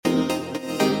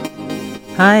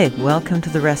Hi, welcome to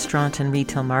the Restaurant and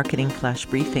Retail Marketing Flash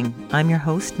Briefing. I'm your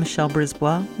host, Michelle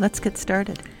Brisbois. Let's get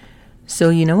started. So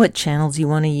you know what channels you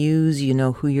want to use, you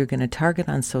know who you're going to target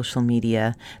on social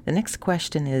media. The next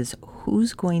question is,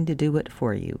 who's going to do it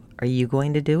for you? Are you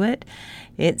going to do it?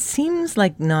 It seems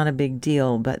like not a big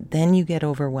deal, but then you get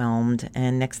overwhelmed,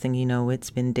 and next thing you know, it's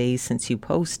been days since you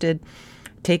posted.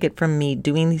 Take it from me,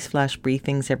 doing these flash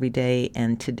briefings every day,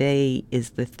 and today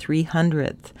is the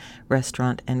 300th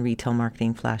Restaurant and Retail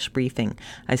Marketing Flash Briefing.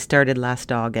 I started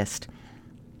last August.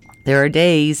 There are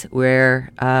days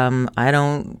where I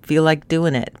don't feel like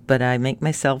doing it, but I make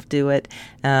myself do it,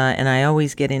 and I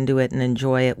always get into it and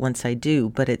enjoy it once I do,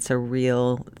 but it's a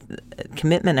real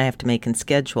commitment I have to make and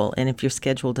schedule, and if your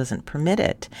schedule doesn't permit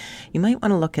it, you might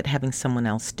want to look at having someone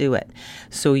else do it.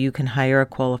 So you can hire a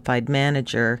qualified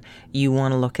manager. You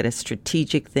want to look at a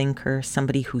strategic thinker,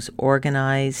 somebody who's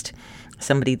organized,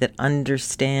 somebody that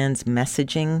understands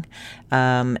messaging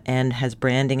and has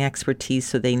branding expertise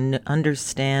so they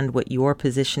understand what your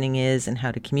positioning is and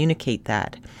how to communicate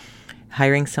that.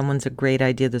 Hiring someone's a great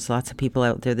idea. There's lots of people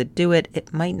out there that do it.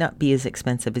 It might not be as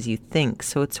expensive as you think,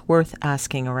 so it's worth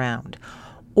asking around.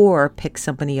 Or pick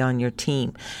somebody on your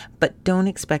team, but don't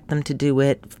expect them to do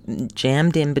it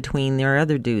jammed in between their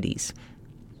other duties.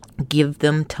 Give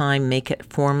them time, make it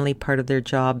formally part of their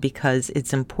job, because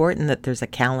it's important that there's a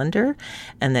calendar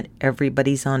and that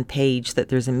everybody's on page, that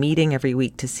there's a meeting every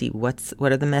week to see what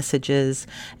are the messages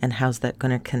and how's that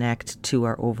going to connect to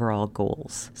our overall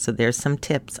goals. So there's some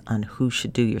tips on who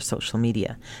should do your social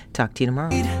media. Talk to you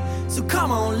tomorrow. So come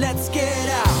on, let's get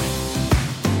out.